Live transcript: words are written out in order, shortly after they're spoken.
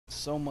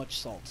So much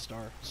salt,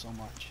 Star. So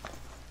much.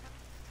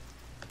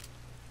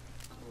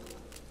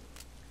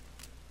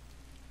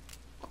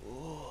 Good.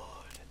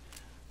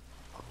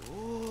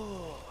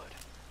 Good.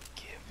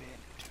 Give in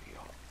to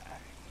your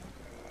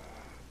anger.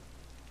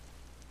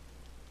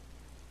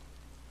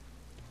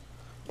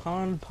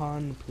 Pon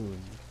Pon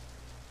Poon.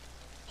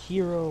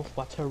 Hero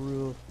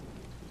Wataru.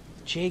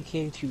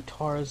 JK to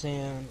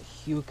Tarzan.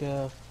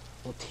 Hyuga.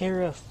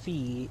 Altera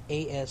Fee.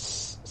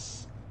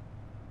 AS.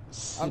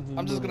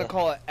 I'm just gonna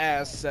call it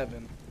as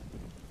 7.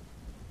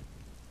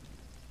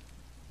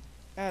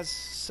 As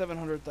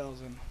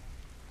 700,000.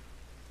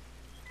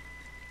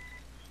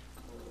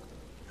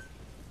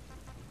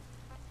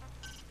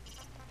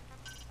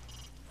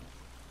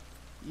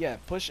 Yeah,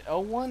 push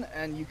L1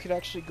 and you could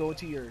actually go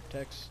to your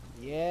text.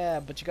 Yeah,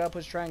 but you gotta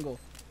push triangle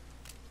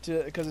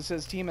to because it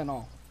says team and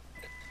all.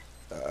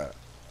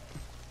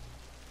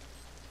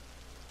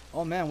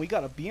 Oh man, we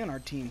got a B on our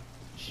team.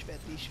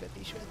 Shvetty,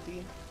 shvetty,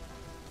 shvetty.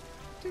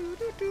 Do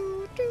do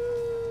do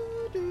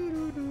do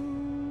do do do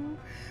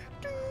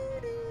do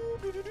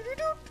do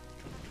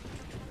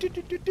do do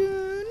do do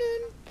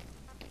do.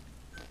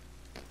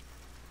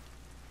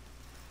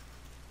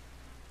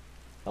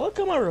 I like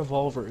how my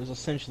revolver is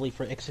essentially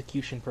for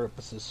execution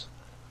purposes.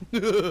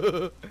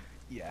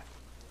 Yeah.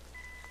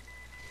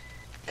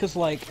 Cause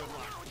like,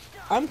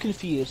 I'm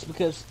confused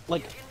because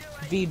like,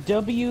 the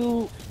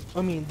WU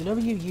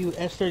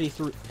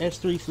S33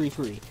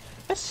 S333,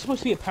 that's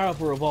supposed to be a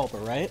powerful revolver,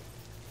 right?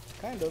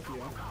 Kind of,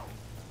 yeah.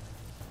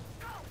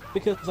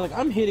 Because like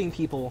I'm hitting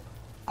people,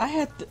 I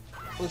had to,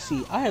 let's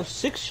see, I have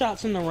 6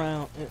 shots in the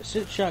round,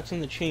 6 shots in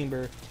the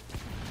chamber,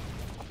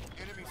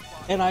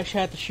 and I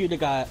had to shoot a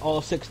guy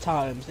all 6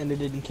 times, and it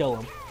didn't kill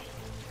him.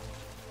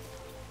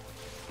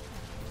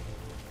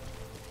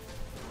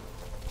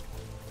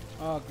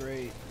 Oh,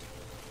 great.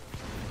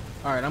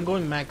 Alright, I'm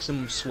going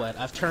maximum sweat.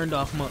 I've turned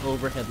off my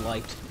overhead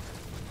light.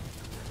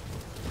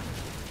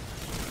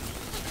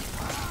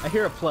 I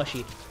hear a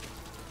plushie.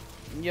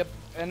 Yep,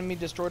 enemy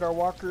destroyed our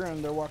walker,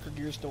 and their walker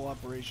gear is still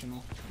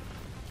operational.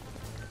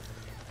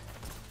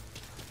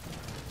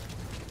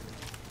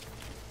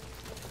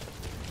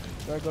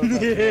 There goes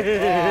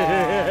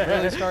that.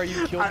 Really, Star?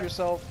 You killed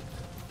yourself?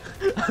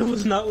 I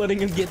was not letting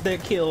him get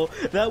that kill.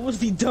 That was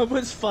the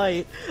dumbest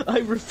fight. I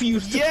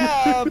refused to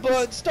Yeah, lose.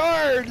 but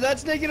Star,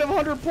 that's negative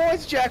 100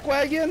 points,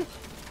 Jackwagon.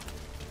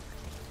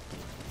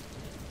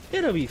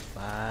 It'll be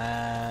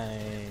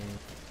fine.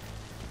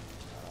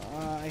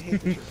 I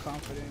hate that you're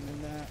confident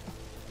in that.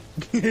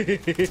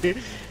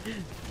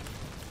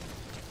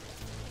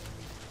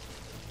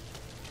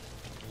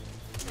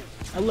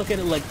 I look at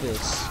it like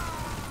this.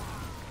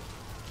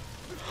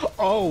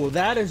 Oh,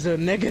 that is a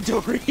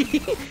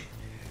negatory.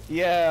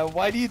 Yeah,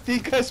 why do you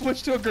think I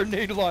switched to a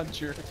grenade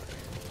launcher?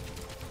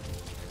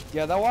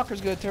 Yeah, that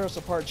walker's gonna tear us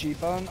apart,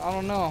 Chief. I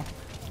don't know.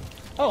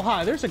 Oh,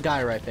 hi, there's a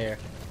guy right there.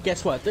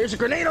 Guess what? There's a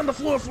grenade on the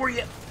floor for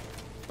you.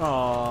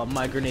 Oh,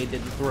 my grenade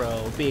didn't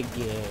throw. Big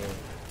yeah.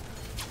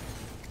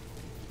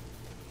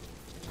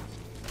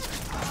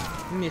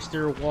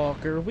 Mr.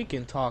 Walker, we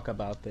can talk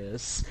about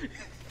this.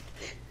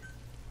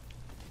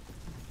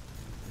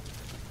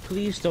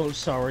 Please don't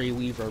sorry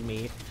Weaver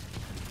me.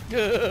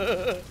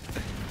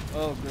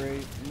 Oh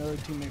great, another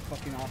teammate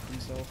fucking off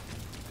himself.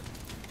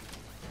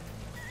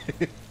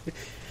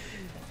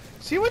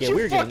 See what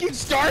you fucking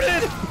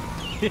started?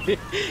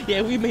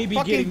 Yeah, we may be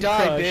fucking getting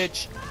die,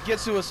 crushed. bitch. Get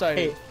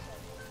suicided. Hey,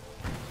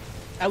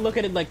 I look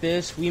at it like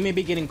this. We may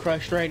be getting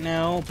crushed right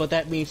now, but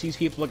that means these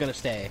people are gonna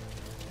stay.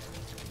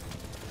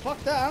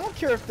 Fuck that. I don't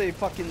care if they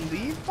fucking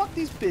leave. Fuck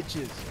these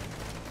bitches.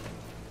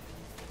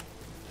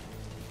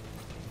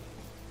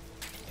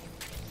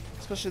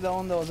 Especially that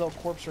one that was El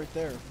Corpse right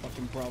there.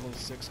 Fucking Bravo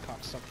 6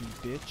 cocksucking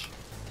bitch.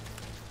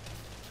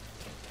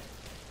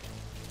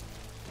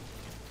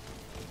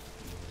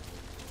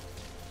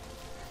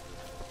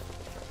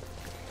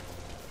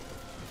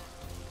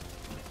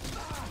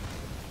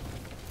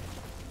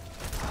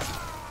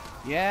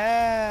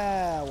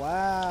 Yeah!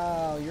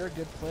 Wow, you're a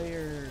good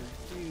player,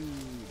 dude.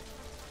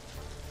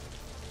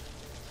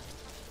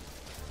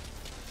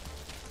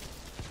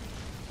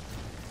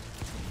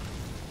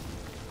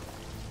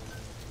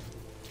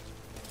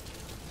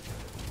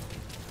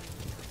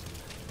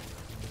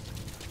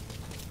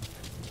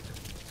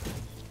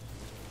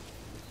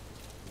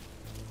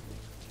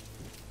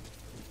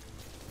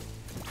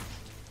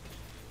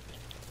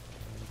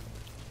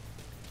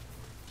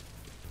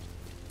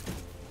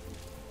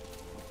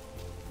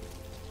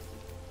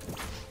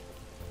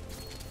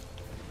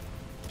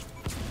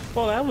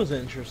 Well, that was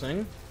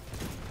interesting.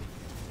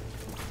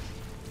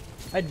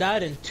 I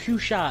died in 2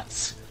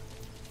 shots.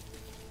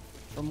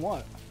 From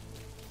what?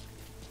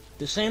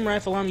 The same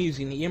rifle I'm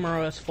using, the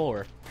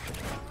MGO-4.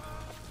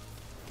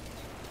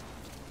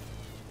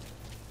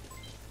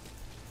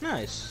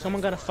 Nice.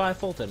 Someone got a 5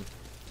 Fulton.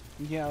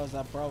 Yeah, it was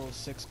that Bravo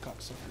 6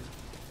 cocksucker.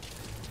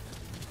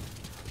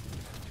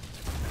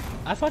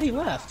 I thought he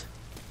left.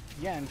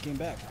 Yeah, and came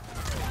back.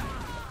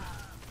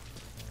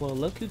 Well,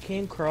 look who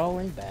came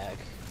crawling back.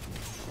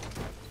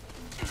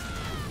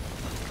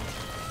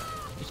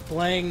 It's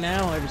playing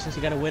now ever since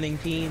he got a winning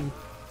team.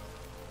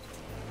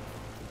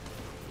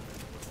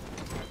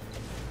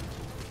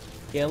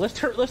 Yeah, let's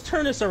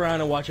turn this around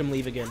and watch him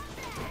leave again.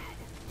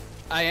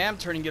 I am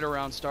turning it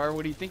around, Star.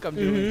 What do you think I'm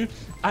doing?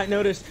 I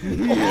noticed. Okay.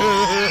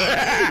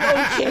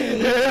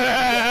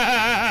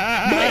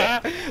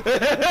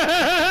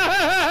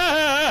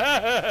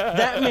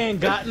 That man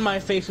got in my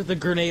face with a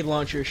grenade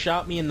launcher,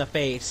 shot me in the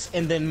face,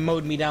 and then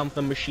mowed me down with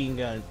a machine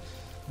gun.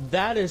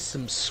 That is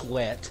some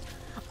sweat.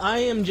 I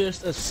am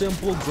just a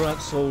simple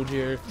grunt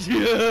soldier.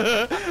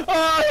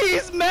 Oh,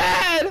 he's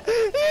mad!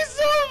 He's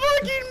so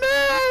fucking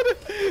mad!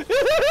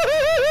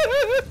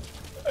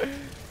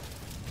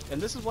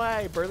 And this is why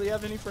I barely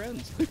have any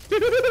friends.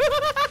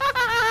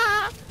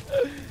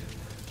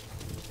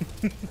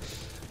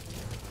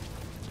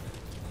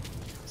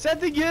 Sad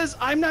thing is,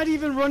 I'm not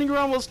even running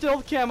around with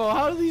stealth camo.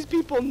 How do these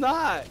people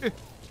not?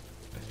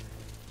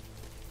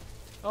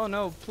 Oh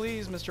no,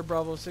 please, Mr.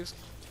 Bravo 6.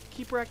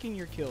 Keep racking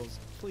your kills,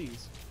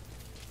 please.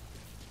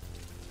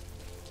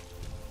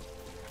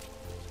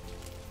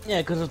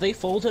 Yeah, because if they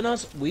fold in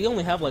us, we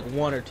only have like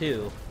 1 or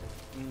 2.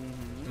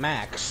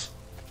 Max.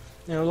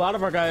 You know, a lot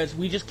of our guys,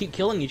 we just keep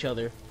killing each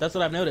other. That's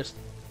what I've noticed.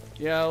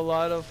 Yeah, a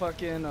lot of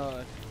fucking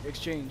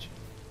exchange.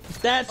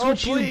 That's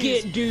what you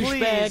get,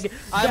 douchebag.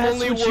 I'm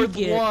only worth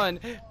 1.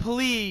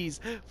 Please,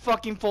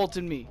 fucking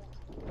Fulton me.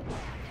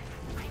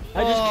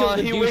 I just killed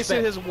the douchebag. He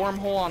wasted his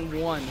wormhole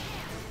on 1.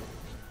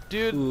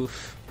 Dude.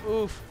 Oof.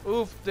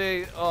 Oof.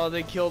 They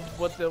killed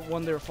the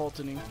one they were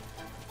Fultoning.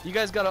 You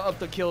guys gotta up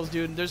the kills,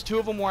 dude. There's 2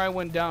 of them where I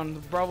went down.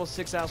 The Bravo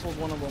 6 asshole's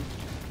one of them.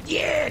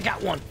 Yeah,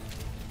 got one.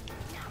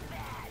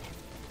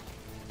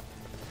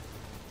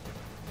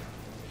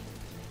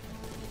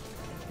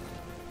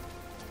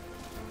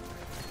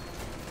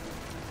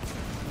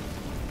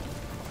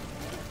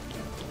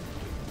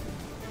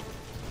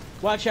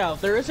 Watch out,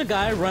 there is a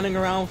guy running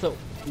around with a...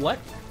 What?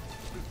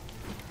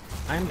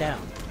 I'm down.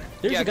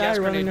 There's a guy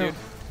running around...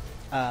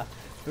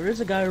 there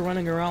is a guy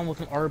running around with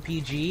an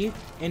RPG,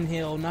 and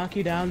he'll knock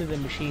you down and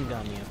then machine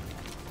gun you.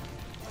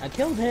 I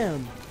killed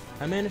him.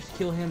 I managed to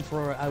kill him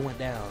before I went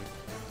down.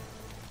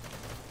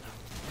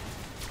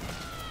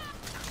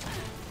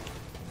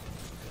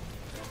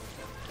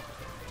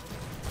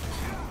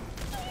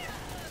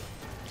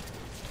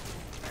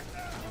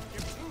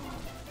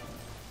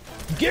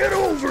 Get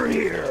over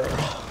here!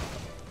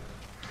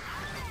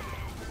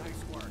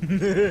 I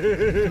saved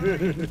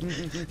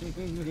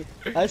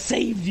you. I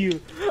saved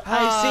you.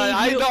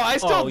 I know. I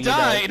still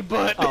died,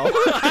 but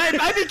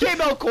I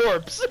became a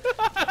corpse.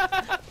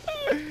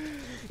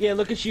 Yeah,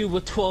 look at you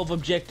with 12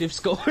 objective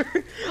score.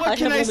 What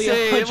can I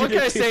say? What can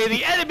I say?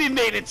 The enemy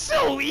made it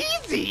so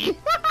easy.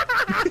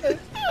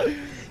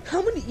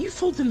 How many? You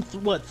Fulton,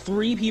 what,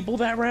 3 people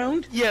that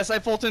round? Yes, I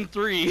Fulton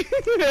 3,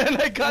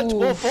 and I got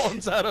 12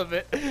 Fultons out of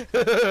it.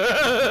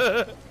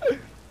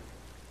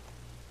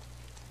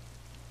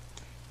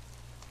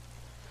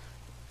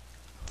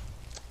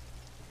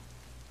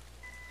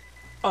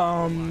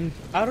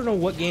 I don't know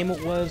what game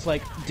it was,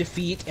 like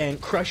defeat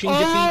and crushing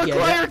defeat. Yeah,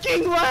 Crier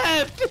King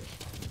left.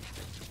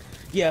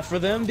 Yeah, for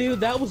them, dude,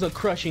 that was a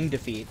crushing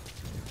defeat.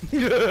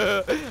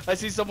 I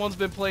see someone's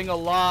been playing a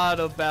lot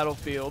of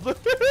Battlefield.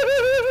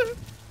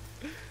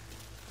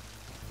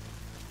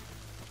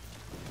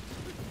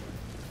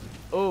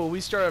 Oh,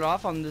 we started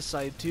off on this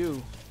side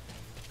too.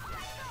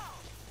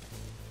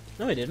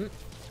 No, I didn't.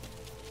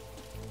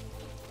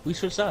 We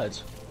switched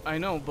sides. I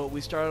know, but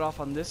we started off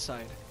on this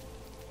side.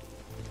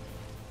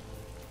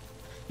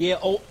 Yeah,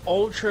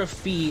 Ultera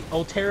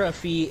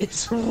Fee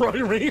is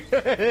running.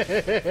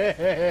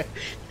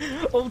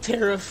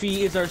 Ultera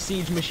Fee is our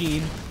siege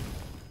machine.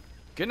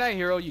 Good night,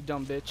 Hero, you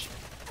dumb bitch.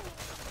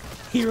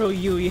 Hero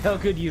Yui, how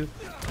could you?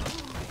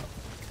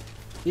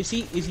 Is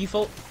he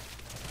full?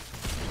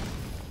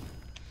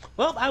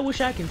 Well, I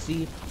wish I can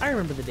see. I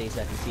remember the days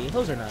I can see.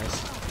 Those are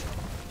nice.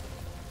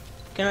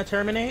 Can I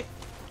terminate?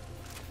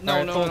 No,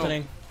 right,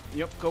 no.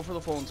 Yep, go for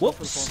the phones.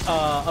 Whoops,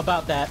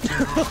 about that.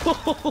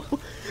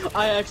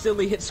 I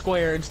accidentally hit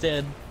square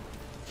instead.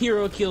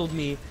 Hero killed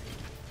me.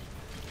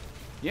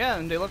 Yeah,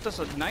 and they left us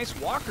a nice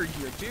walker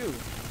here, too.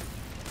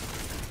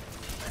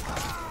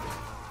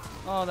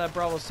 Oh, that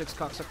Bravo 6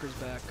 cocksucker's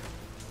back.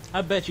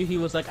 I bet you he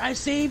was like, I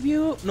save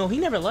you. No, he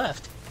never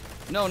left.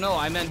 No,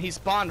 I meant he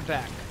spawned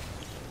back.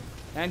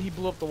 And he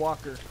blew up the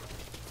walker.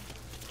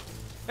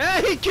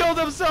 Hey, he killed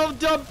himself,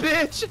 dumb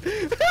bitch!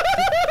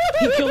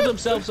 He killed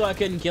himself so I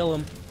couldn't kill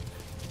him.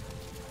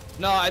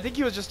 No, I think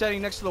he was just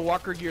standing next to the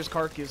Walker Gear's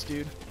carcass,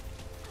 dude.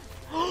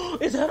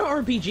 Is that an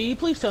RPG?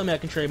 Please tell me I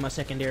can trade my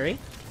secondary.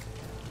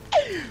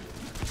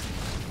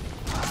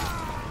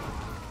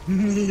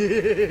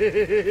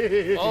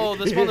 Oh,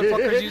 this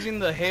motherfucker's using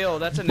the hail.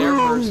 That's an air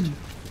burst.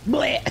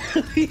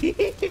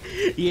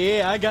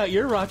 Yeah, I got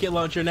your rocket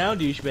launcher now,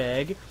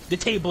 douchebag. The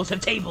table's a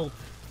table.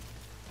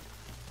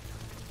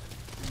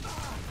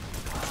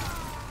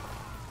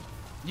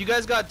 You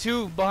guys got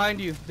 2 behind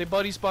you. They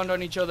buddy spawned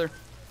on each other.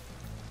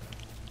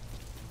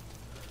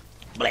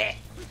 Bleh.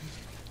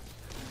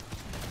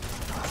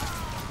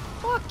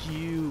 Fuck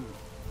you.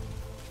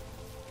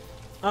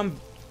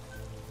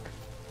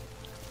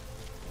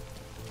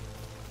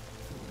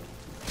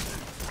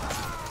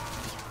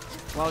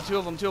 Wow, two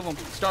of them.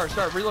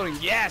 Start, reloading.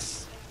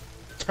 Yes!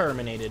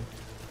 Terminated.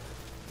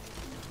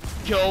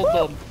 Killed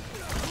them.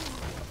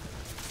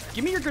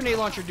 Give me your grenade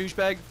launcher,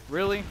 douchebag.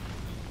 Really?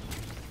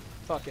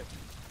 Fuck it.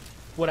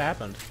 What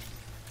happened?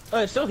 Oh,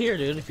 it's still here,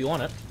 dude, if you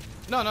want it.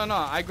 No.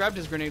 I grabbed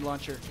his grenade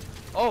launcher.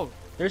 Oh.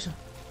 There's...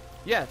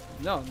 Yeah,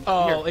 no.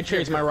 Oh, it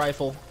trades my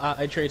rifle.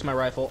 It trades my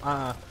rifle.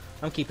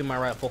 I'm keeping my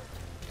rifle.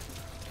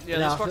 Yeah,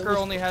 this fucker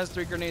only has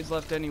 3 grenades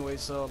left anyway,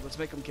 so let's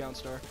make him count,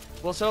 Star.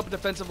 We'll set up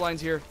defensive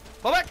lines here.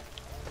 Fall back!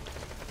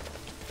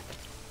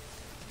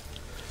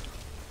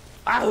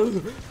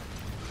 Ow!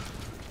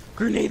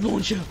 Grenade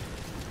launcher!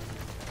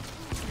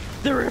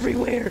 They're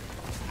everywhere!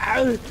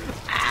 Ow!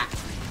 Ah!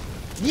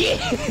 Yeah!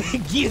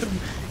 Get him!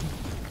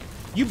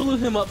 You blew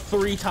him up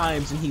 3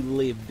 times and he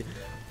lived.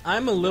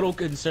 I'm a little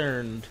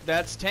concerned.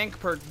 That's tank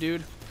perk,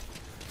 dude.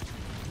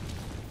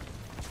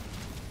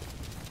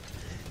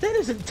 That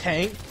isn't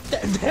tank.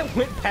 That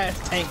went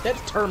past tank.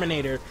 That's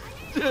Terminator.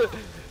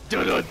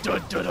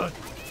 Dun-dun-dun-dun-dun.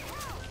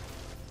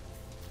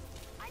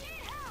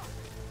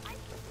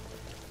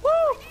 Woo!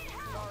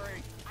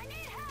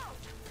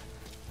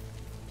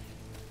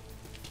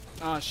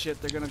 Ah,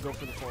 shit, they're gonna go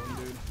for the Fulton,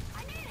 dude.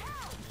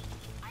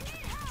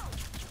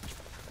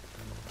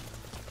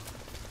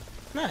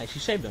 Nice,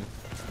 you saved him.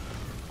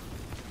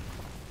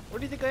 What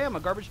do you think I am, a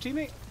garbage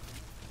teammate?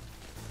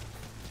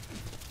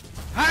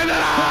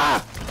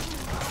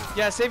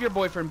 Yeah, save your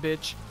boyfriend,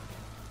 bitch.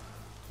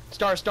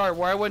 Star,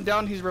 where I went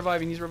down, he's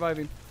reviving.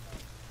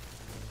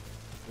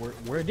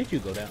 Where did you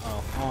go down?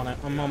 Oh,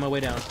 I'm on my way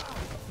down.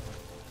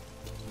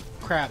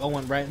 Crap, I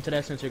went right into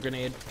that sensor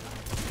grenade.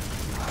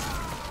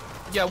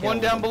 Yeah, one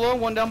down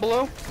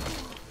below.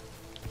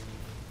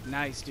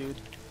 Nice, dude.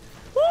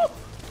 Woo!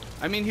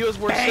 I mean, he was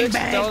worth 6.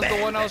 That was the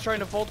one I was trying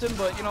to Fulton,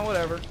 but, you know,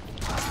 whatever.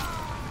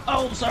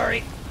 Oh,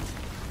 sorry.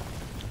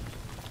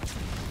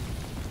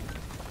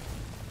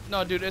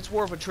 No, dude, it's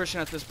war of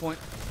attrition at this point.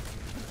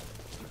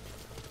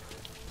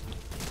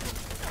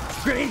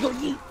 Grenade go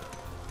yeet.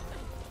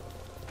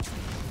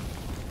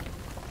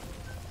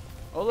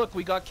 Oh, look,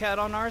 we got Cat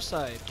on our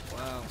side.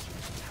 Wow.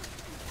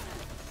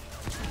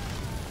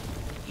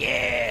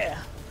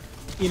 Yeah.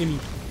 Enemy.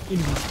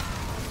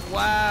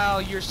 Wow,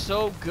 you're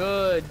so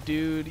good,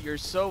 dude. You're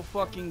so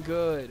fucking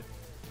good.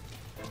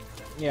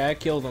 Yeah, I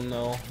killed him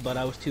though, but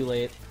I was too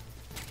late.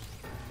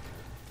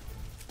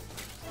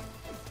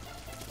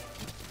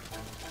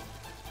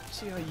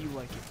 See how you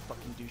like it,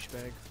 fucking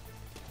douchebag.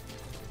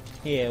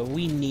 Yeah,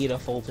 we need a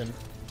Fulton.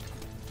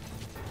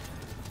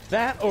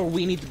 That or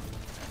we need to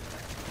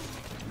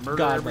Murder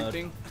God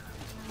everything. Mode.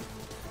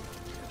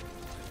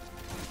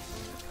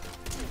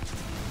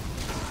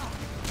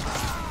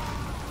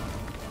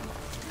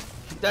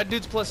 That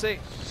dude's +8.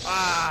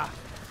 Ah!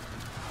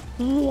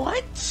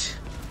 What?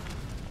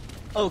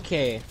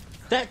 Okay,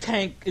 that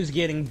tank is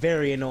getting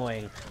very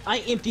annoying. I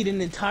emptied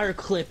an entire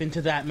clip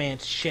into that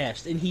man's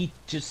chest, and he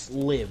just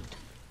lived.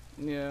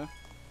 Yeah.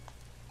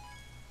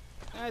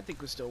 I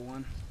think we still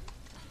won.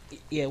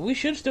 Yeah, we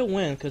should still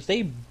win, because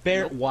they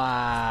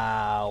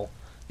Wow.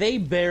 They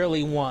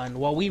barely won,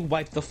 while we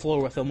wiped the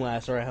floor with them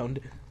last round.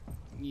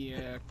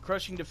 Yeah,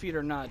 crushing defeat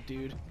or not,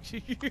 dude.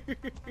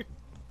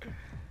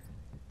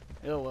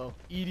 Oh well.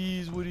 It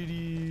is what it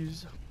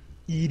is.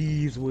 It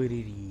is what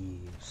it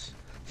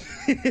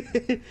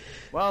is.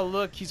 Wow,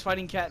 look, he's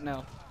fighting Cat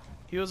now.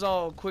 He was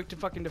all quick to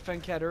fucking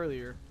defend Cat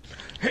earlier.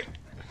 Hey!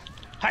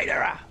 Hi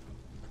there!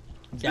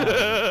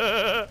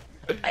 Down.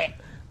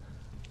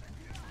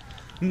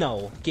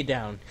 No, get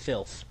down,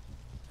 filth.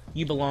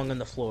 You belong on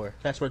the floor.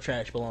 That's where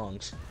trash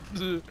belongs.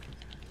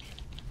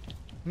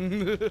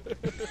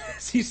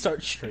 He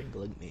starts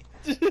strangling me.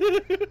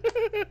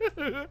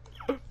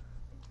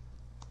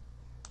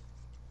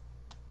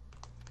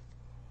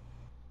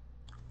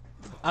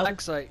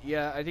 Black site,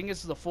 yeah, I think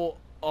it's the full.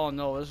 Oh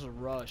no, this is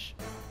Rush.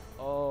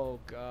 Oh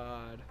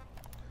god.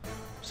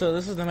 So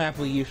this is the map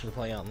we usually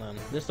play on then.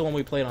 This is the one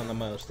we played on the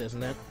most,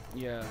 isn't it?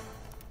 Yeah.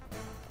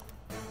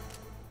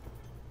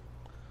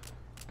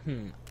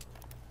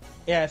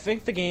 Yeah, I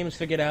think the game's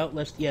figured out.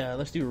 Let's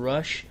do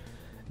Rush,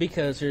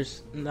 because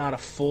there's not a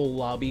full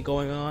lobby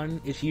going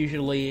on. It's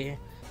usually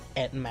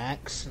at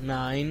max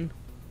 9.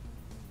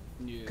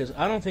 Yeah. Because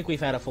I don't think we've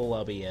had a full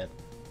lobby yet.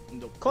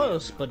 Nope.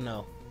 Close, but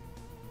no.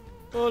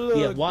 Oh look,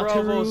 Yeah,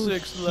 Bravo Wataru,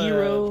 6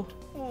 Hero, left.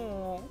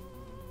 Aww.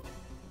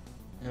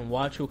 and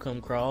Watch will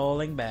come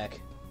crawling back.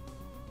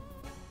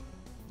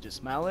 Just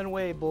smile and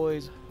wave,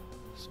 boys.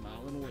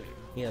 Smile and wave.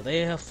 Yeah, they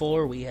have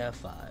 4, we have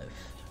 5.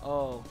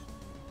 Oh.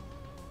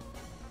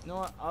 You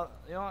know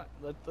what?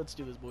 Let's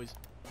do this, boys.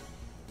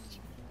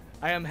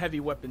 I am heavy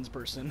weapons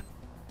person.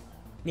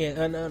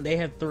 Yeah, and they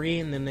have 3,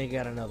 and then they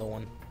got another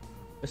one.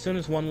 As soon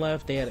as one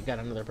left, they got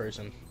another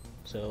person.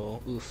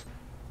 So, oof.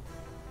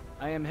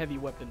 I am heavy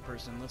weapon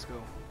person. Let's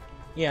go.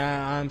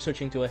 Yeah, I'm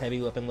switching to a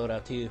heavy weapon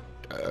loadout too.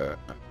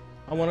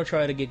 I want to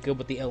try to get good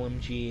with the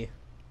LMG.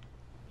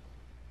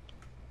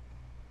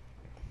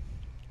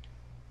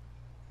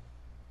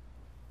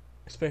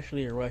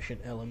 Especially a Russian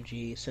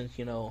LMG, since,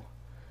 you know,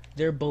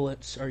 their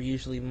bullets are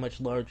usually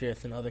much larger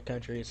than other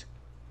countries.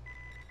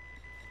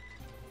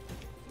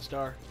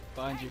 Star,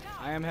 behind you.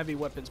 I am heavy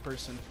weapons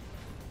person.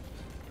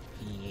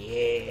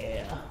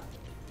 Yeah.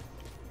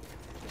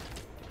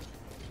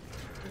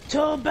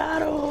 To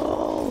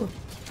battle!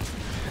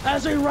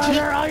 As we ride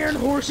our iron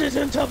horses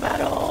into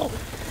battle!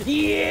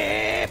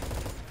 Yeah!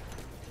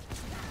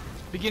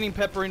 Beginning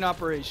peppering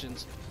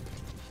operations.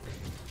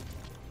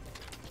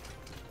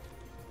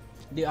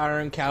 The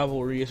Iron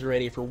Cavalry is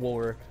ready for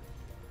war.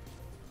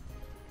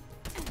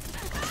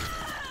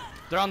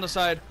 They're on the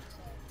side.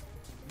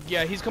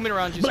 Yeah, he's coming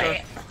around you,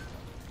 sir.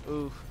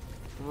 Ooh,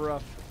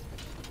 rough.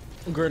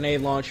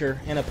 Grenade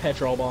launcher and a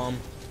petrol bomb.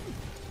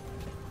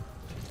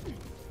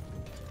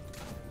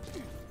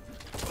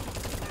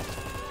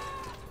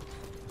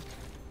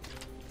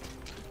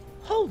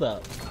 Hold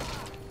up.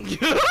 You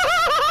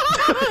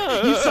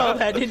saw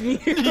that,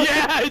 didn't you?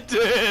 Yeah, I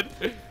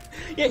did.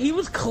 Yeah, he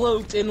was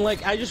cloaked and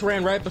like I just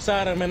ran right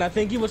beside him and I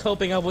think he was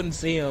hoping I wouldn't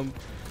see him.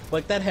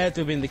 Like that had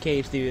to have been the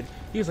case, dude.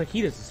 He was like,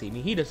 he doesn't see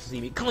me, he doesn't see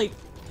me. Clink!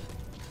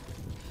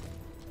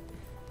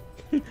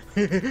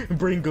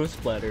 Bring Ghost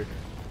Splatter.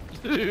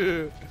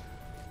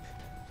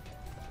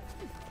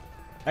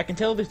 I can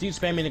tell this dude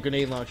spamming the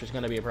grenade launcher is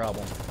gonna be a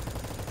problem.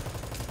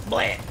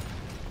 Blah!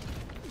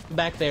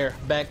 Back there,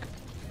 back.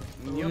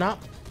 Yep. Not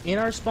in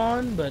our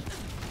spawn, but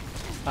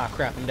ah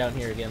crap, I'm down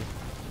here again.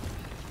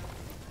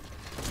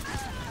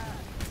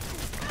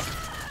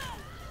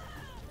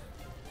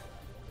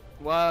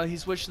 Wow, he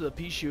switched to the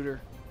pea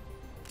shooter.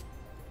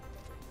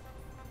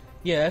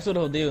 Yeah, that's what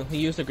he'll do. He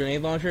used the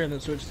grenade launcher and then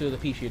switched to the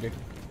pea shooter.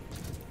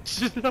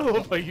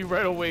 Oh, like you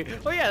right away.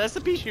 Oh yeah, that's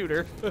the pea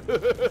shooter.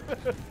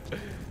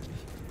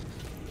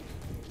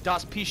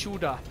 Das Pea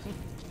Shooter.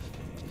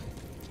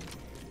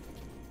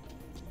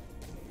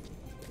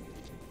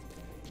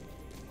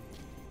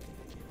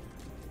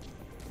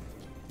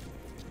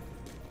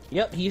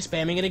 Yep, he's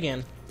spamming it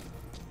again.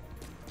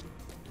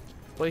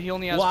 But he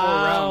only has 4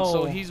 rounds,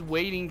 so he's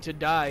waiting to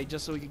die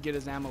just so he could get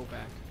his ammo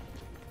back.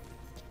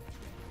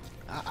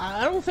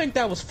 I don't think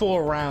that was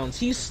 4 rounds.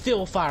 He's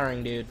still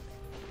firing, dude.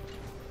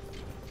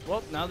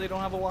 Well, now they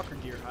don't have a walker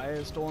gear. I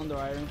have stolen their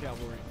Iron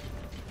Cavalry.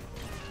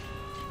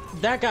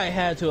 That guy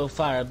had to have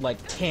fired like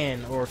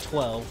 10 or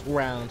 12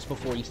 rounds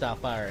before he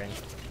stopped firing.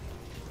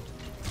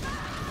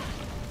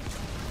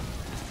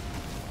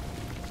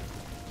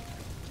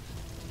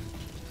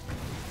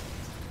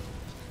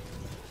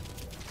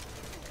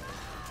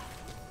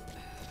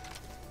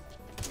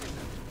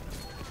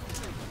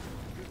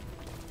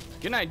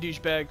 Good night,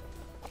 douchebag.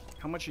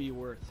 How much are you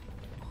worth?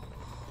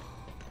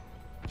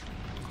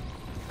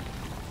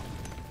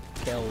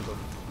 Killed him.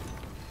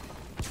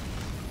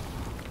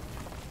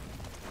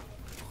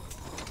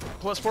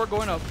 +4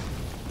 going up.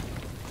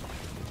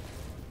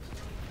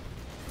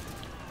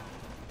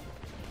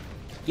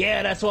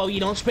 Yeah, that's why you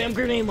don't spam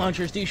grenade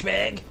launchers,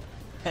 douchebag.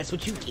 That's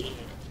what you get.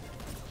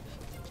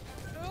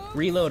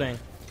 Reloading.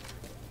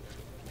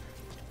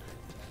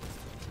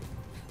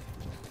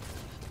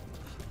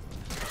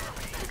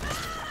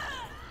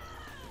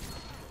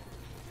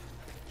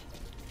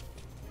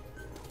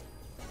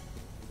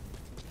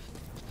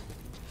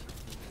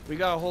 We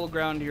got a whole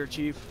ground here,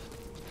 Chief.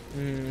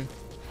 Hmm.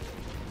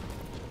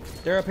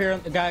 They're up here.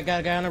 Got a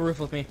guy on the roof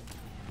with me.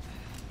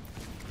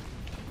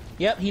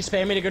 Yep, he's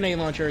spamming a grenade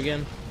launcher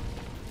again.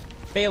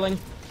 Failing.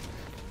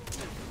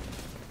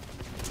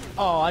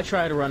 Oh, I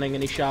tried running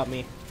and he shot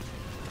me.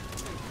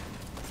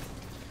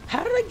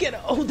 How did I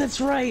get... Oh, that's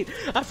right.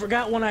 I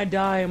forgot when I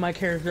die, my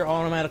character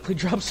automatically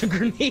drops a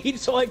grenade,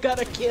 so I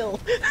got a kill.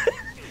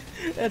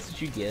 That's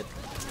what you get.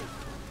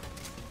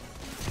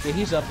 Yeah,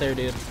 he's up there,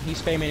 dude.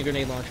 He's spamming a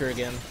grenade launcher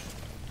again.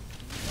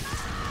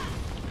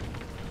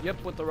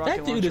 Yep, with the rocket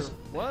That dude launcher. is...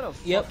 What a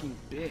fucking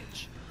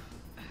bitch.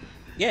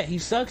 Yeah, he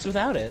sucks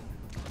without it.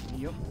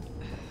 Yep.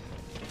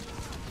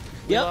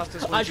 Yep.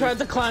 I tried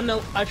to climb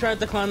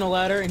the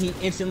ladder and he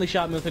instantly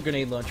shot me with a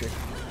grenade launcher.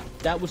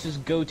 That was his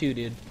go-to,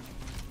 dude.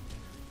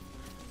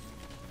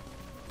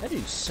 That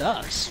dude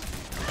sucks.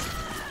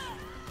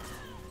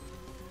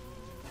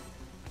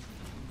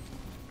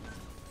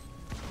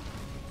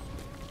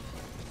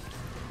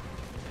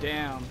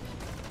 Damn.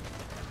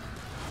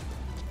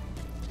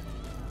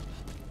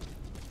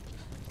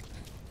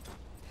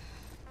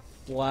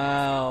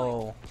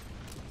 Wow.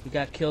 You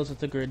got kills with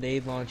the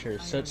grenade launcher.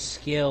 Such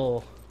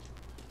skill.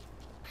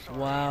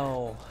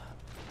 Wow.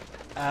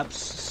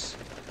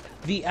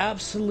 The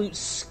absolute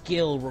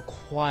skill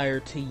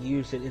required to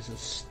use it is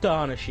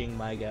astonishing,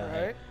 my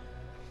guy. Right?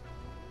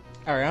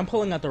 Alright, I'm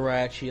pulling out the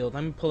riot shield.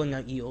 I'm pulling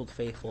out Ye Old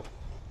Faithful.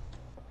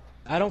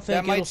 I don't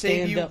think it'll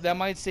stand up. That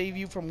might save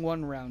you from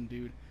 1 round,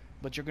 dude.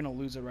 But you're gonna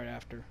lose it right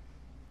after.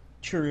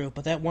 True,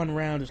 but that 1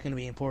 round is gonna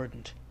be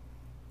important.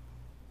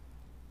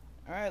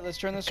 Alright, let's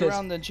turn this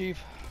around then, Chief.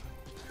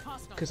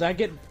 Because I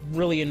get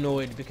really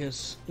annoyed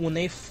because when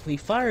he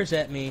fires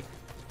at me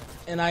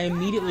and I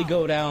immediately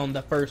go down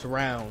the first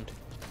round.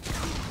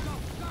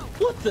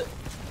 What the?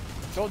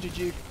 Told you,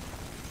 Chief.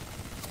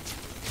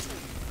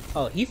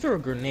 Oh, he threw a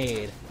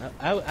grenade.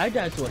 I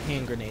died to a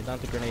hand grenade,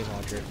 not the grenade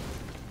launcher.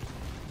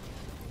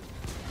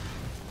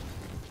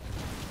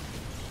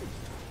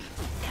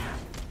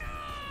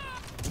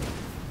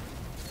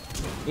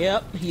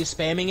 Yep, he's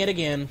spamming it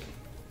again.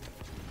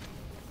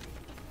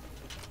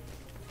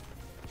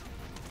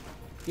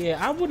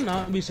 Yeah, I would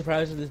not be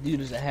surprised if this dude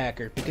is a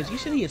hacker, because you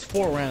said he has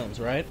 4 rounds,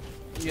 right?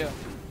 Yeah.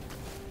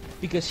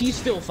 Because he's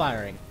still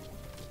firing.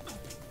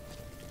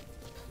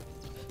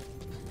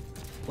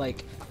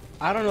 Like,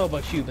 I don't know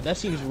about you, but that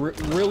seems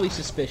really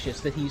suspicious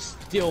that he's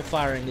still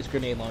firing his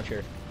grenade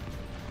launcher.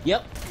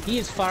 Yep, he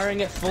is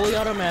firing it fully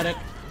automatic,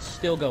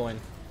 still going.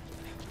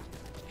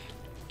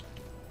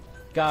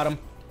 Got him.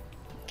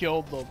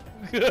 Killed them.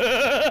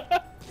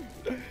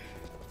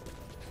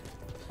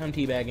 I'm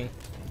teabagging.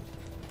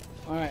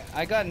 Alright,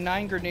 I got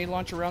 9 grenade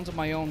launcher rounds of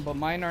my own, but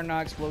mine are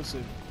not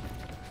explosive.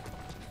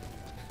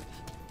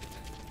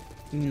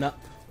 No.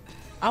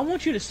 I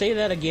want you to say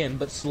that again,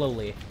 but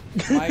slowly.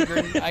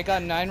 I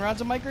got 9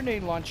 rounds of my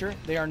grenade launcher.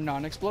 They are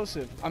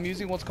non-explosive. I'm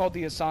using what's called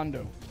the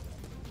Asando.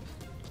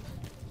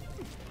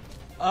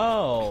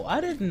 Oh,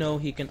 I didn't know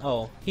he can...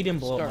 Oh, he didn't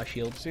blow up my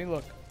shield. See,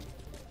 look.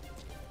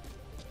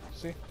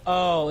 See?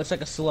 Oh, it's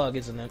like a slug,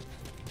 isn't it?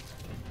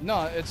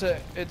 No,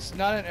 it's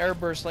not an air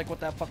burst like what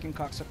that fucking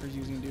cocksucker's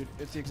using, dude.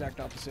 It's the exact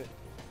opposite.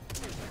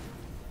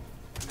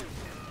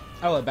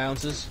 Oh, it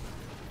bounces.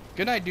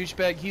 Good night,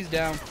 douchebag. He's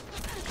down.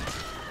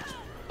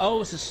 Oh,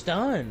 it's a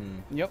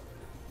stun. Yep.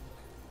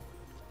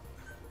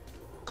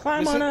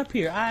 Climb on up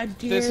here. I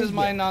dare This is ya.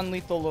 my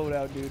non-lethal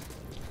loadout, dude.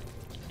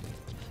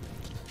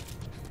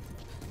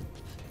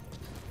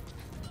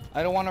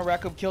 I don't want to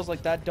rack up kills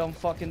like that dumb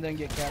fuck and then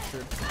get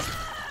captured.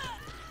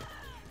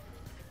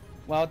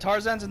 Wow,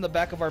 Tarzan's in the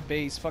back of our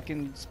base,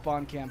 fucking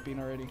spawn camping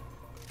already.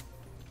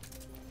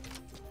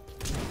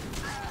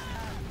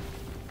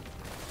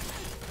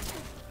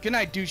 Good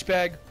night,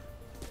 douchebag.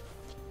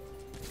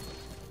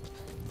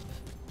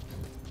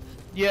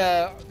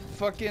 Yeah,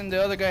 fucking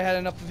the other guy had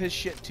enough of his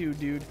shit too,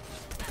 dude.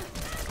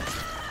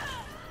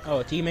 Oh,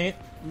 a teammate?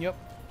 Yep.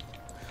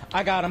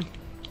 I got him.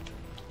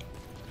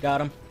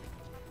 Got him.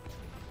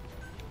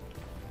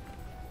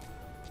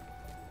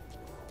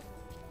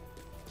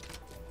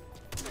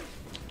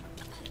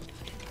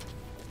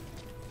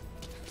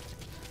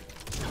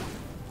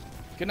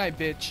 Good night,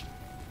 bitch.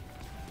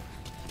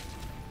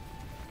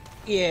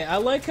 Yeah, I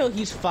like how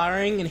he's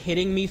firing and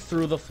hitting me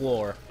through the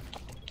floor.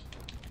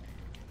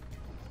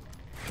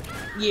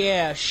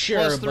 Yeah,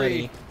 sure,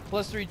 buddy.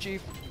 +3,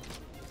 Chief.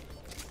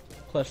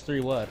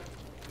 +3 what?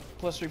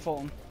 +3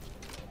 Fulton.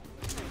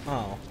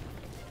 Oh.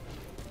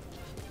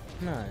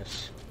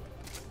 Nice.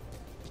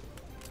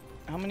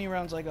 How many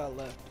rounds I got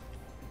left?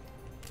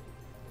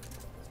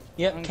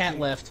 Yep, Okay. cat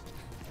left.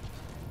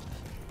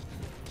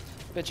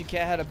 Bet you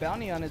cat had a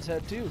bounty on its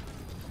head too.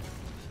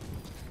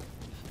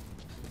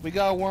 We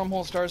got a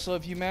wormhole star, so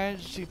if you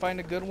manage to find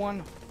a good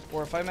one,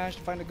 or if I manage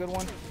to find a good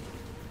one.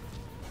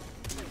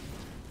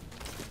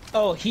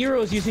 Oh,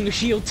 Hero's using a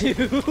shield too.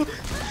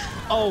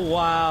 Oh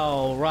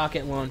wow,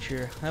 rocket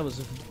launcher. That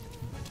was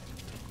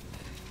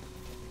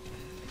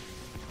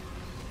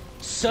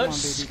such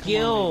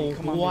skill.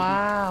 Come on,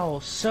 wow,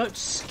 such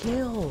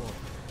skill.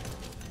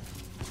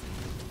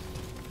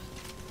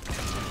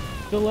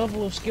 The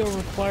level of skill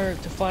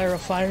required to fire a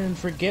fire and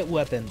forget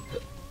weapon.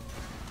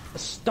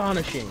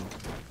 Astonishing.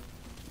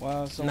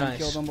 Wow, someone Nice.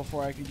 killed him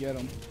before I could get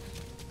him.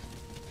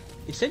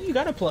 You said you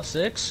got a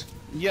 +6.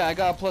 Yeah, I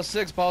got a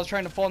 +6, but I was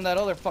trying to fall in that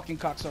other fucking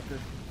cocksucker.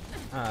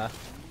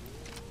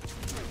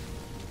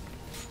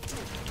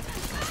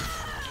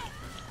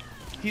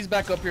 He's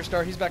back up here,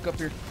 Star. He's back up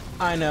here.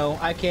 I know,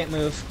 I can't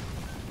move.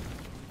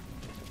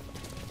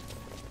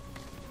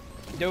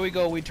 There we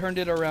go. We turned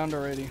it around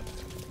already.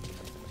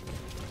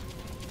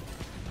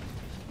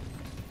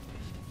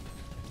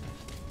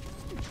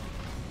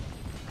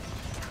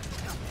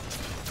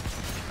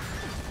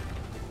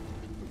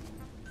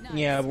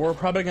 Yeah, we're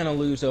probably gonna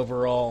lose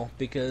overall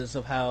because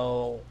of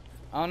how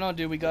I don't know,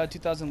 dude. We got a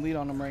 2,000 lead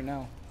on him right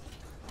now.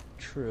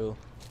 true.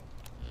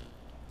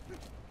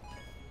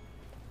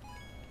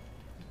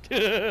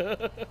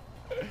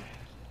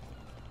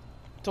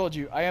 Told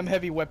you, I am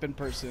heavy weapon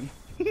person.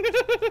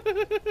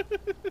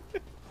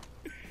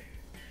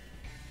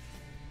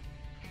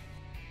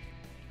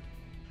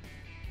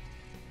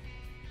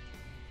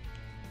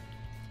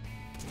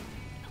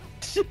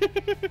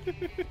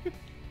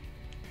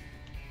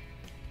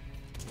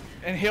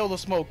 Inhale the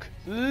smoke.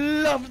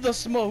 Love the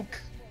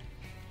smoke.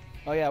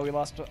 Oh yeah, we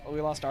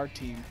lost our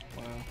team.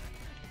 Wow.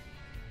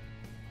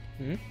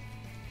 Hmm?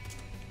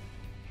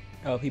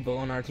 Oh, people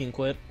on our team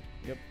quit?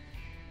 Yep.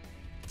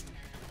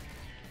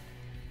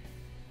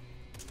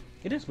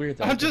 It is weird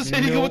though. I'm just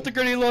hitting him with the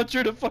grenade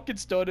launcher to fucking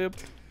stun him.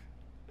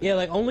 Yeah,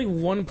 like only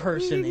one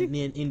person in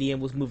India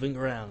was moving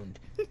around.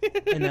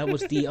 And that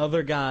was the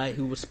other guy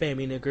who was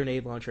spamming a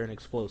grenade launcher and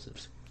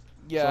explosives.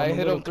 Yeah, So I I'm a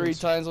hit little him 3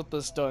 times with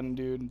the stun,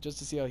 dude, just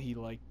to see how he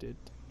liked it.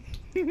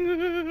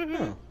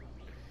 Oh.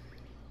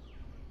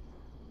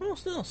 Well,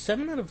 still,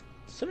 7 out of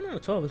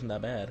 12 isn't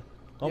that bad.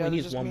 All Yeah, we need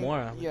there's is just one me-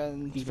 more. yeah,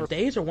 and Even for-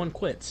 stays or one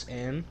quits,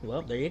 and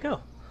well, there you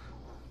go.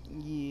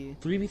 Yeah.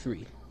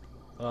 3v3.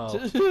 Oh.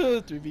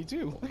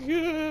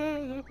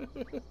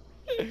 3v2.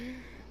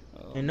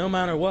 And no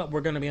matter what,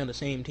 we're gonna be on the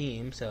same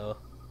team, so.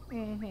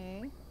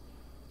 Mm-hmm.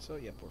 So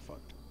yeah, we're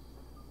fucked.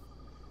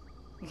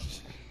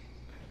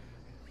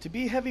 To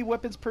be heavy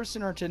weapons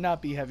person or to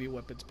not be heavy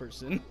weapons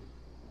person?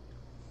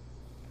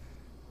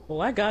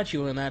 Well, I got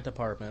you in that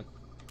department.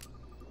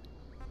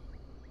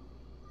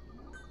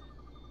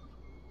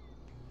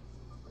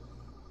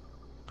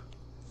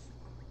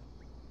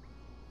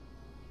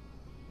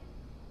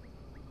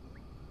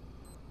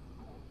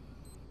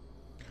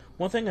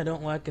 One thing I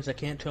don't like is I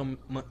can't tell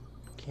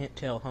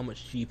how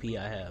much GP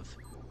I have.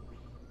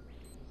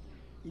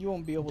 You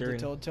won't be able to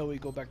tell until we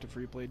go back to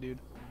free play, dude.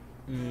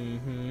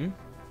 Mm-hmm.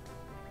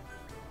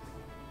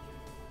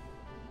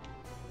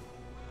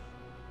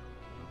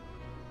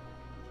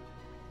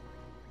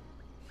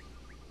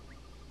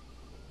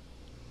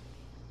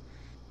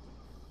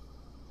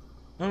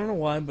 I don't know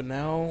why, but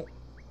now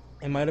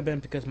it might have been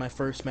because my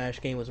first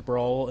Smash game was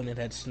Brawl and it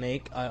had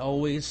Snake. I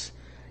always,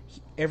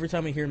 every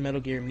time I hear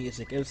Metal Gear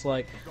music, it's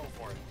like, go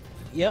for it.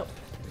 Yep,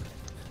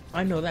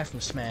 I know that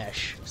from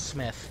Smash.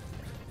 Smith.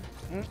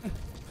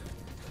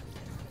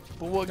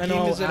 But what game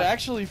is it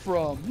actually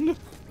from?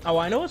 Oh,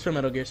 I know it's from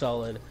Metal Gear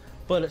Solid,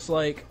 but it's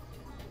like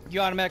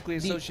you automatically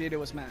associate it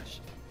with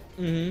Smash.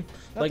 Mm-hmm.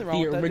 Like the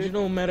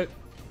original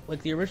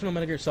the original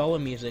Metal Gear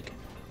Solid music.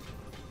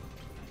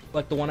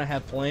 Like the one I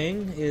have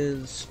playing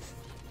is,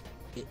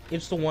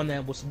 it's the one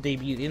that was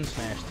debuted in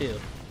Smash too.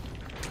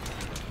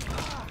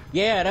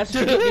 Yeah, that's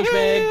a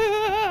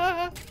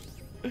douchebag.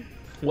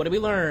 What did we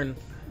learn?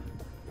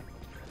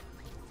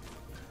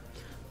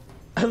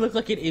 I look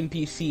like an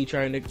NPC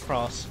trying to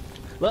cross.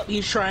 Well,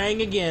 he's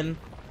trying again.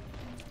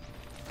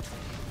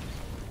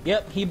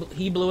 Yep,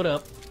 he blew it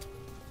up.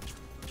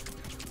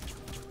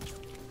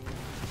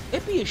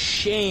 It'd be a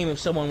shame if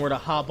someone were to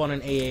hop on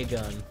an AA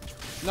gun.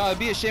 No, it'd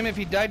be a shame if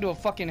he died to a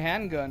fucking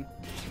handgun.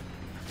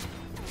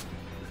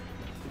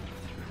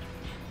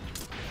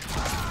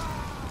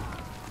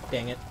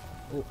 Dang it.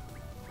 Ooh.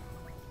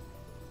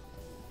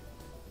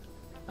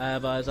 I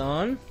have eyes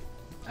on.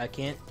 I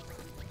can't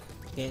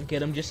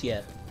get him just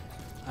yet.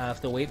 I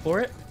have to wait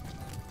for it.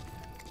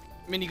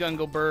 Minigun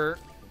go burr.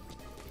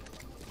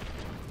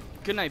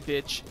 Good night,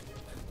 bitch.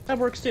 That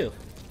works too.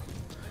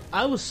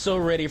 I was so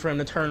ready for him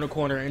to turn the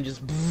corner and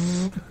just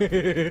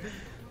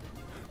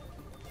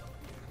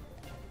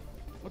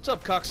What's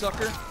up,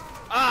 cocksucker?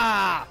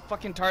 Ah!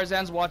 Fucking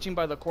Tarzan's watching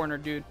by the corner,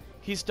 dude.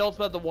 He's stealth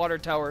by the water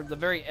tower, the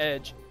very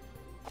edge.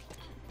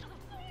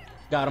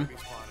 Got him.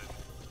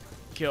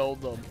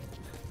 Killed them.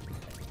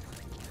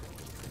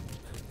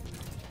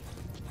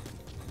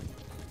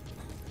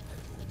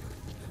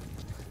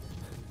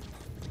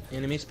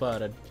 Enemy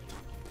spotted.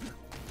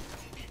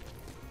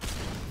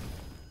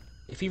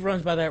 If he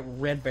runs by that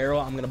red barrel,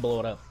 I'm gonna blow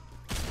it up.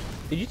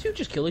 Did you two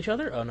just kill each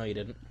other? Oh, no, you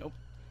didn't. Nope.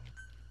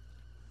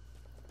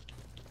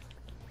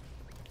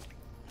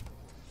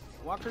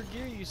 Walker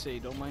gear, you say?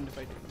 Don't mind if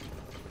I do.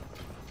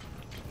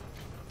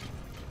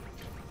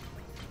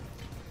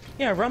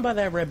 Yeah, run by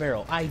that red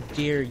barrel. I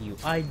dare you.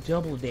 I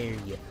double dare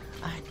you.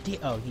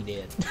 Oh, he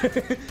did.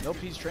 Nope,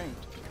 he's trained.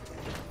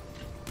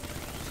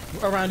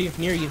 Around you,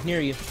 near you,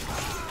 near you.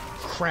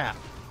 Crap.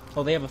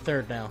 Oh, they have a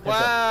third now.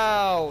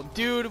 Wow,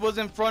 dude was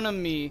in front of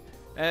me,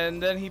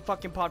 and then he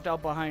fucking popped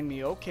out behind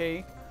me.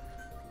 Okay.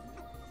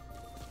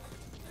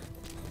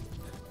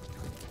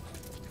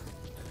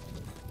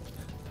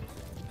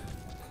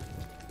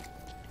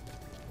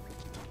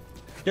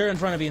 They're in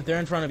front of you. They're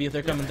in front of you.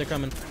 They're coming. They're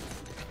coming.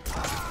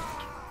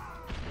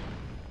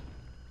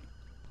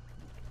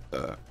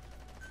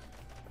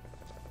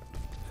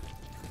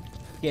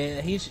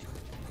 Yeah, he's...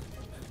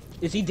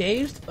 Is he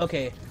dazed?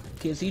 Okay.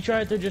 Because he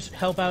tried to just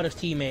help out his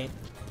teammate.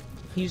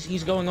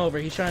 He's going over.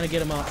 He's trying to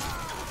get him up.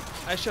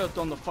 I should have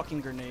thrown the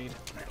fucking grenade.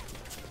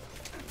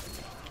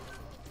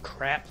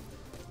 Crap.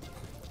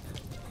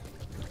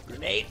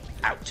 Grenade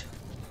out.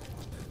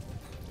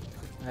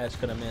 That's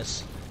gonna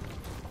miss.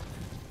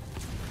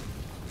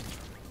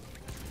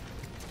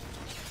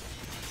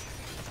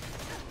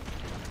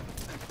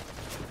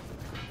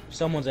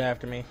 Someone's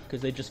after me,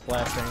 because they just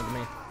flash banged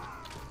me.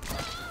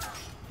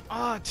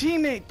 Ah,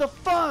 teammate, the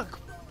fuck?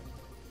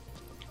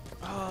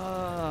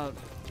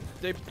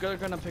 They're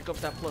gonna pick up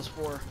that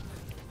 +4.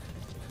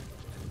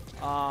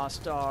 Ah,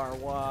 star,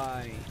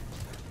 why?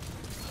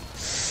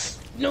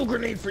 No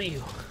grenade for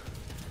you.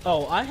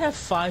 Oh, I have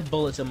 5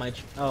 bullets in my...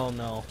 Oh,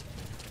 no.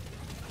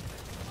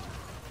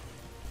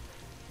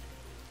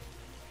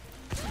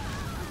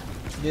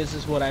 This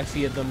is what I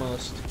fear the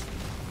most.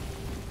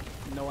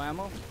 No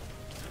ammo?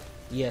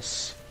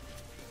 Yes.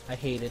 I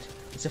hate it.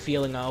 It's a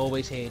feeling I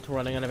always hate,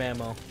 running out of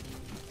ammo.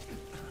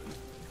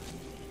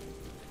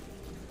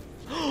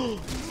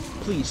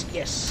 Please,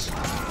 yes.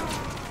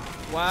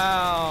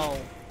 Wow.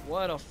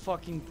 What a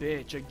fucking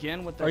bitch.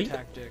 Again with their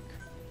tactic.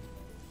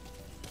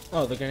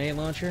 Oh, the grenade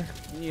launcher?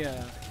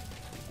 Yeah.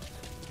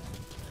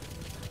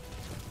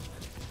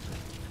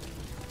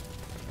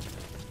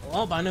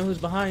 Well, I know who's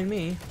behind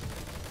me.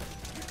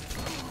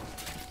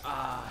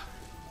 Ah.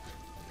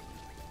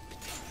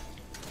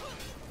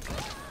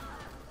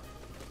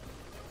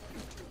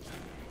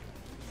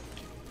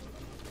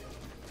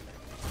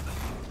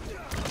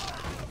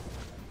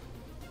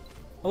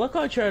 I like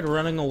how I tried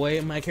running away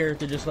and my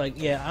character just like,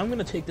 yeah, I'm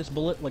gonna take this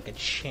bullet like a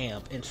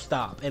champ and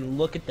stop and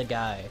look at the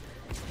guy.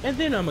 And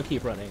then I'm gonna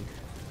keep running.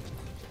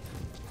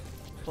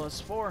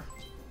 +4.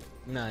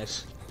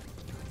 Nice.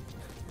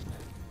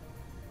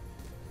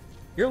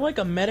 You're like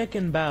a medic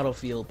in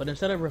Battlefield, but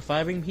instead of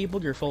reviving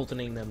people, you're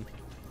Fultoning them.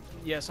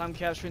 Yes, I'm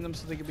capturing them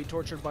so they can be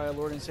tortured by a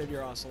Lord and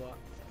Savior Ocelot.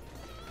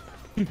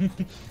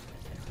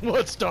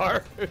 What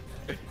star?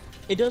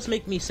 It does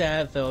make me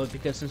sad though,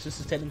 because since this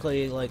is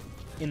technically like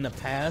in the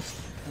past,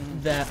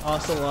 that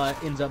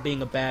Ocelot ends up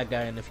being a bad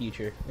guy in the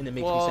future, and it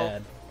makes me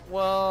sad.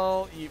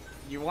 Well,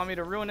 you want me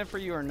to ruin it for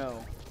you or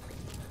no?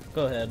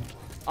 Go ahead.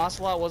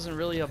 Ocelot wasn't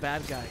really a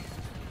bad guy.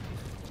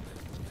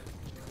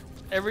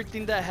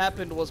 Everything that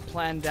happened was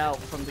planned out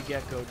from the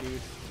get-go,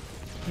 dude.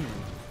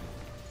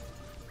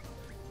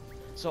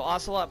 So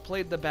Ocelot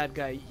played the bad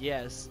guy,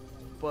 yes,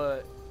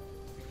 but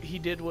he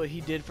did what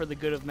he did for the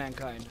good of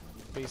mankind,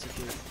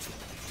 basically.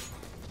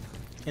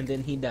 And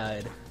then he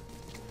died.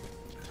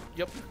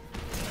 Yep.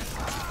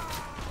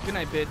 Good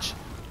night, bitch.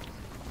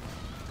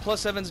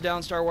 +7's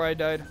down, star where I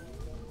died.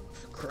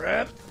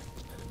 Crap.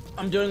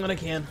 I'm doing what I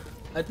can.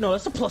 No,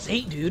 that's a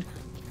 +8, dude.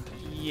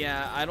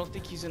 Yeah, I don't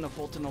think he's in a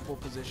Fultonable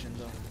position,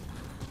 though.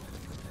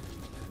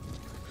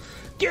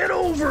 Get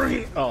over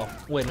here! Oh,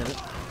 wait a minute.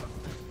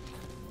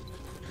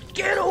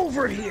 Get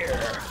over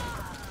here!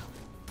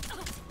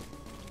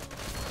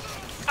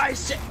 I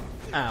said...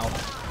 Ow.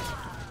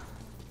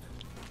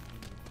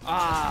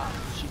 Ah,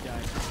 she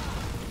died.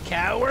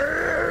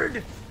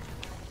 Coward!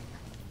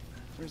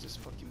 Where's this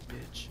fucking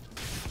bitch?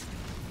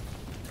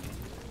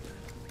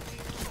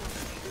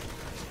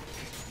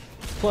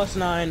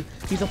 +9.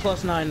 He's a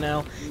 +9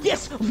 now.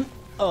 Yes!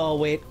 Oh,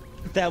 wait.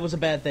 That was a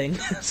bad thing.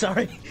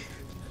 Sorry.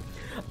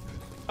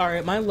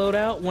 Alright, my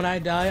loadout, when I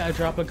die, I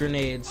drop a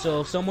grenade.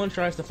 So if someone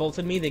tries to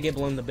Fulton me, they get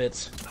blown to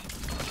bits.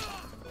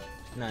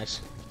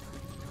 Nice.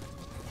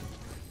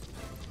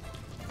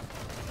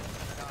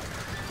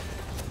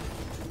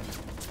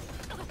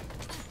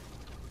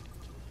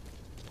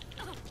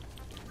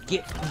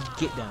 Get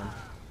down.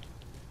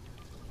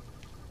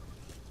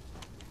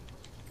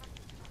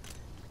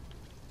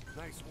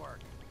 Nice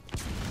work.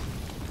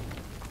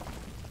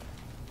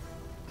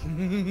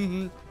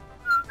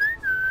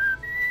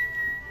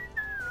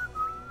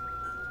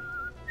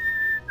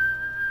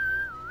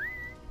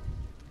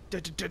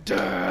 Dun, dun,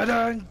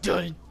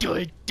 dun,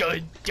 dun,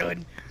 dun,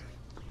 dun.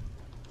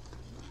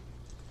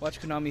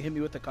 Watch Konami hit me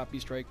with a copy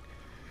strike.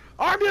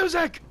 Our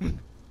music!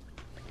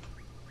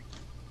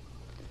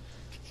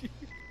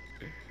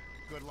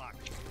 Good luck.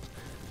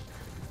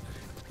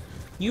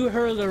 You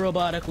heard the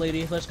robotic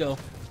lady. Let's go.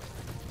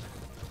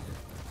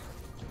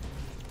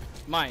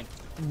 Mine.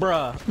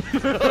 Bruh.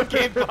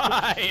 Okay,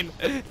 fine.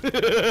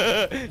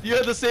 You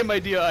had the same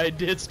idea I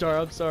did, Star.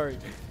 I'm sorry.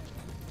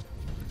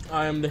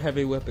 I am the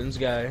heavy weapons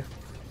guy.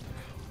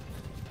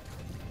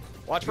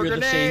 Watch for You're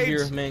grenades. the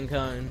savior of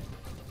mankind.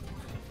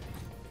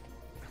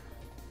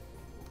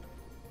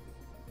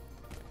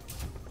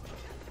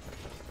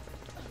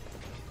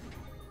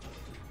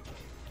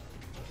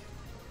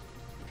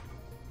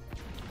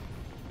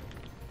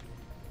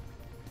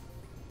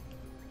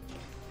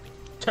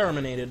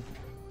 Terminated.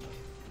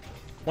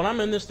 When I'm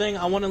in this thing,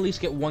 I want to at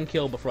least get 1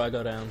 kill before I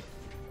go down.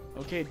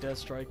 Okay,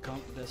 Deathstroke, come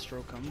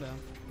down.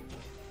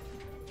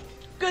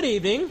 Good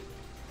evening.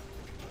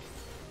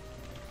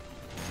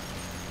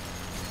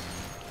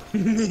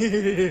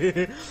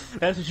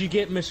 That's what you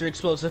get, Mr.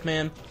 Explosive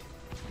Man.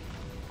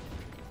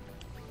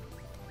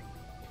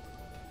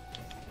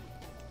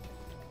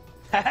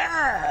 Ha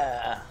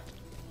ha!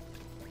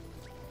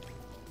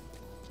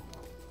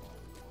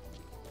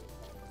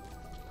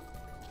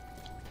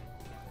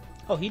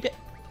 Oh, he did.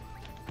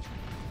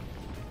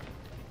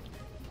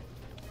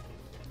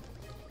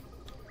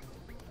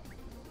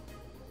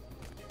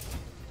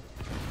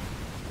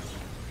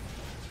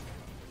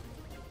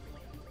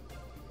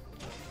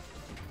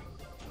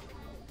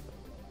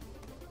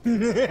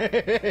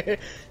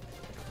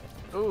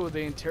 Ooh,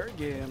 they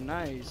interrogate him.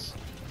 Nice.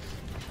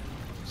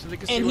 So they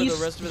can see And where he's-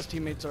 the rest of his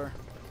teammates are.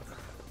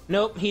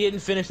 Nope, he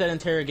didn't finish that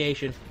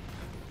interrogation.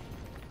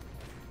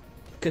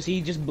 Because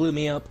he just blew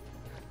me up.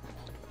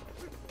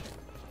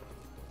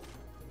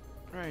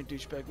 Alright,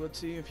 douchebag, let's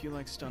see if you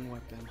like stun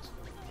weapons.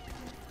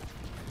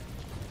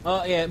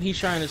 Oh, yeah, he's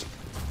trying to...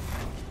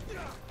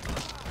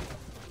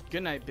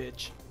 Good night,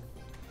 bitch.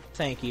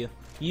 Thank you.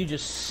 You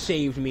just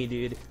saved me,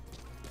 dude.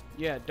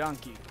 Yeah,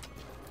 donkey.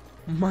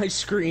 My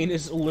screen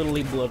is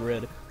literally blood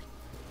red.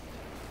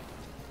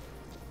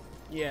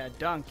 Yeah,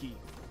 donkey.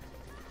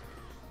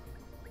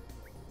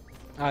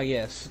 Ah,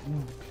 yes.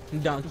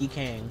 Donkey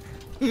Kang.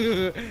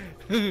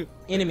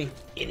 Enemy.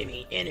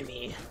 Enemy.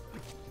 Enemy.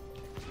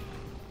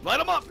 Light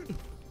him up!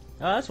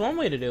 That's one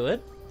way to do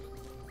it.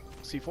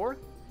 C4?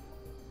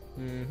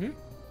 Mm-hmm.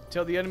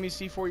 Tell the enemy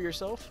C4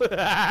 yourself?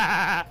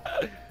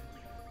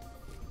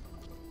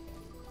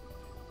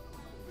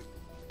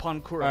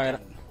 Pankura. Alright.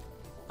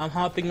 I'm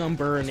hopping on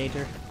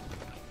Burronator.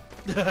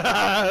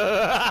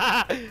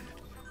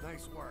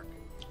 Nice work.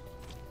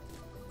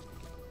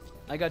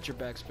 I got your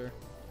back, Spur.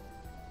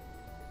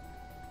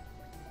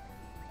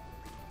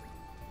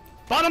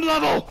 Bottom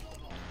level!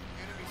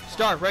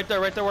 Star, right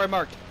there where I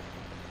marked.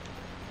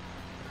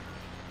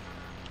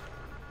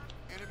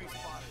 Enemy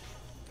spotted.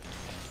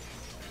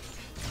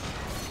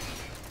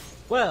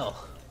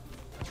 Well.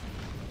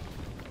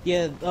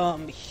 Yeah,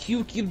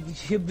 Hugh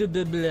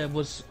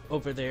was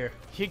over there.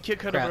 He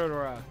could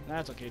have.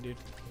 That's okay, dude.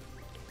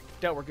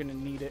 Doubt we're gonna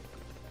need it.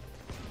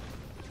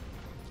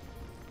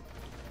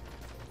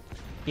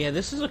 Yeah,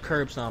 this is a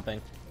curb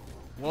stomping.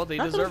 Well, they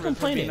Not that deserve I'm it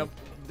for being complaining.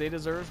 they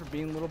deserve it for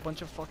being a little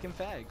bunch of fucking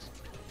fags.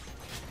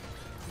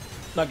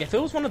 Like, if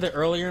it was one of the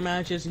earlier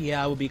matches,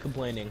 yeah, I would be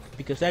complaining.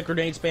 Because that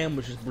grenade spam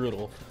was just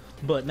brutal.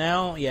 But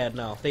now, yeah,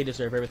 no. They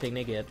deserve everything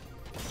they get.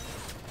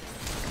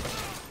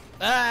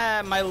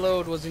 Ah, my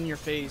load was in your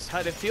face.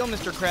 How'd it feel,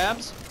 Mr.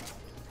 Krabs?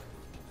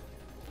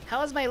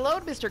 How's my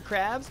load, Mr.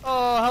 Krabs?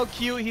 Oh, how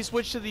cute. He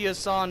switched to the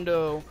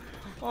Asando.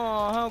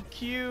 Oh, how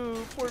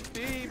cute. Poor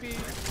baby.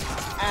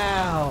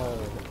 Ow!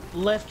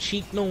 Left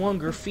cheek no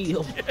longer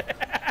feel.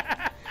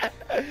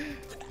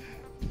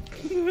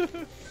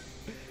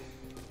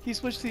 He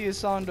switched to the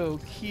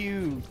Asando.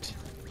 Cute.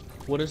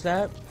 What is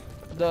that?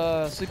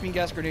 The sleeping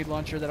gas grenade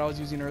launcher that I was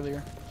using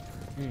earlier.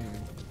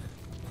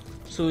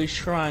 So he's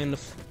trying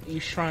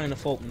to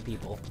Fulton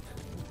people.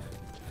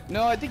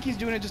 No, I think he's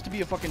doing it just to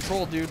be a fucking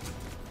troll, dude.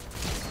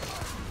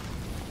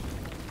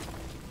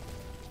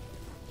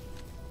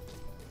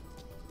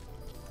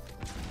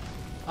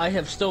 I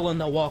have stolen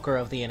the walker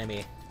of the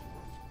enemy.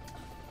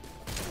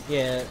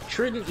 Yeah,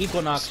 Trident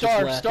Equinox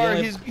just left. Star,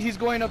 They only- he's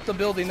going up the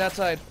building, that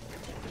side.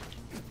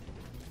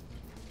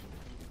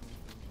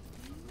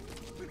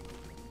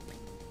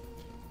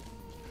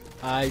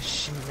 I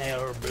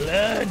smell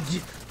blood.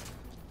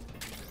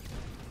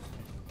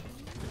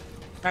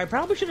 I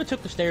probably should have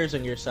took the stairs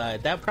on your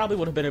side. That probably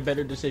would have been a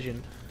better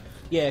decision.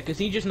 Yeah, because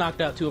he just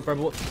knocked out two of our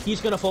boys.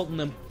 He's gonna Fulton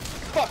them.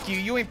 Fuck you,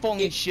 you ain't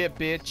Fulton shit,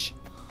 bitch.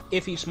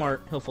 If he's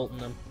smart, he'll Fulton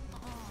them.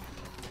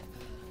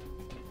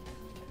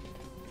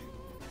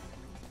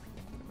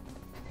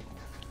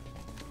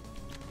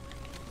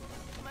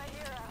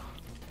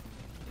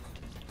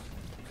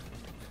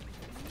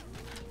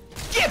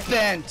 Get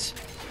bent!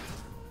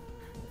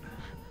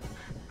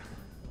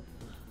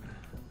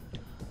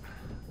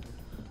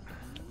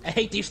 I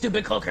hate these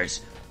stupid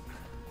hookers.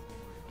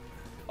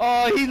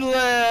 Oh, he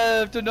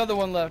left! Another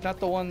one left. Not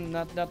the one,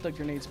 not the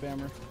grenade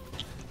spammer.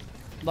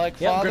 Like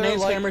Yep, father, grenade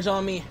like... spammers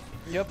on me.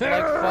 Yep,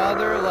 like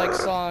father, like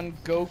son,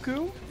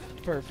 Goku.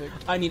 Perfect.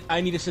 I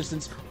need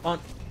assistance.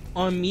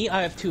 On me,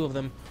 I have two of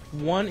them.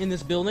 One in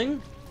this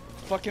building.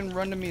 Fucking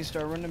run to me,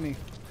 Star. Run to me.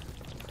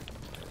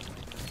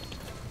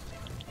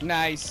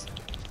 Nice.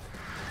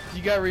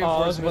 You got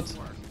reinforcements.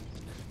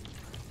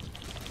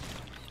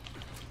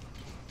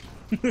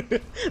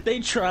 They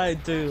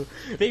tried to.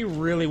 They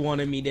really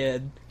wanted me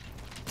dead.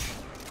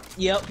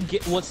 Yep.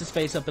 What's his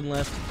face up and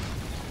left?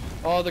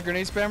 Oh, the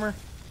grenade spammer?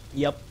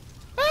 Yep.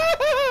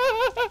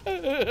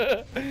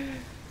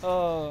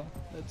 Oh,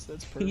 that's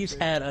perfect. He's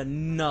had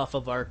enough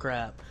of our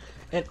crap.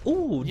 And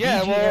ooh,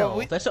 yeah, DGL.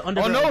 well, That's an oh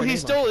underground. no, grenade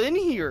he's launcher. still in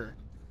here.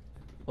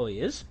 Oh, he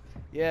is?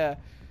 Yeah.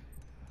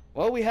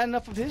 Well, we had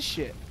enough of his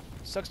shit.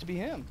 Sucks to be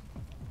him.